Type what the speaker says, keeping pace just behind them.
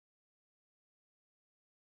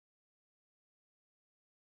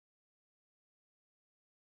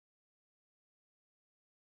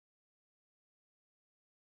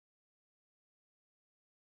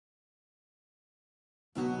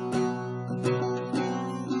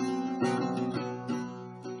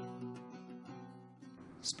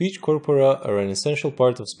Speech corpora are an essential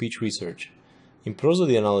part of speech research. In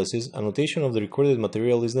prosody analysis, annotation of the recorded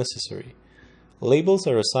material is necessary. Labels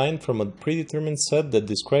are assigned from a predetermined set that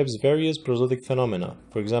describes various prosodic phenomena,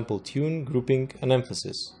 for example tune, grouping, and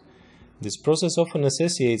emphasis. This process often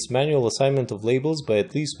necessitates manual assignment of labels by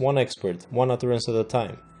at least one expert, one utterance at a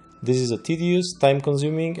time. This is a tedious,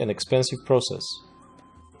 time-consuming, and expensive process.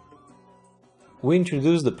 We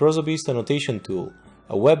introduced the ProsoBeast Annotation Tool,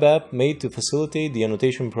 a web app made to facilitate the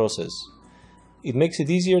annotation process. It makes it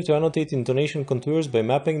easier to annotate intonation contours by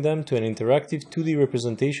mapping them to an interactive 2D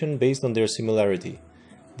representation based on their similarity.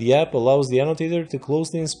 The app allows the annotator to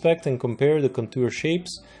closely inspect and compare the contour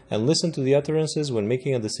shapes and listen to the utterances when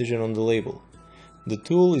making a decision on the label. The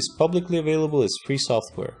tool is publicly available as free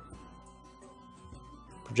software.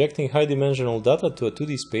 Projecting high-dimensional data to a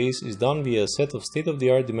 2D space is done via a set of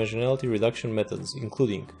state-of-the-art dimensionality reduction methods,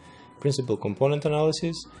 including principal component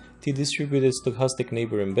analysis, t-distributed stochastic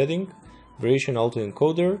neighbor embedding, variational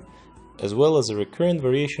autoencoder, as well as a recurrent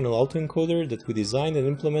variational autoencoder that we designed and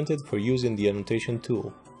implemented for use in the annotation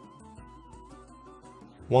tool.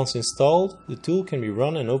 Once installed, the tool can be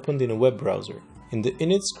run and opened in a web browser. In the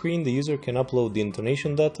init screen, the user can upload the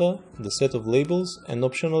intonation data, the set of labels, and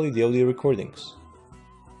optionally the audio recordings.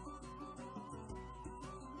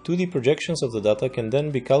 2D projections of the data can then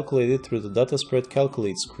be calculated through the data spread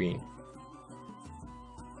calculate screen.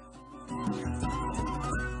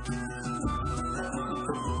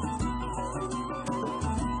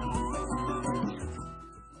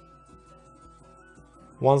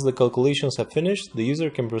 Once the calculations have finished, the user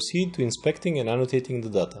can proceed to inspecting and annotating the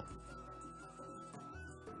data.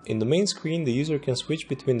 In the main screen, the user can switch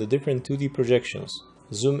between the different 2D projections,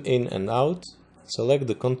 zoom in and out, select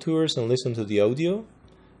the contours and listen to the audio,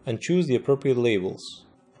 and choose the appropriate labels.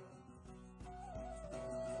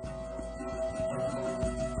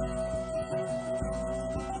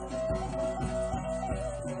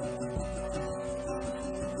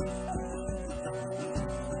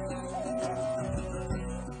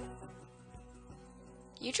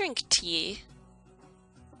 You drink tea.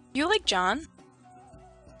 You like John?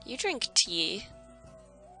 You drink tea.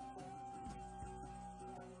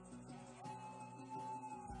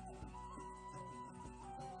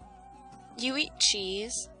 You eat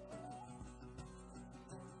cheese.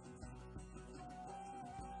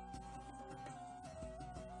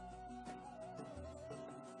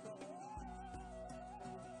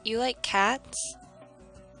 You like cats?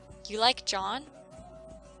 You like John?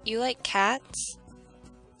 You like cats?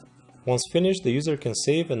 Once finished, the user can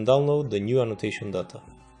save and download the new annotation data.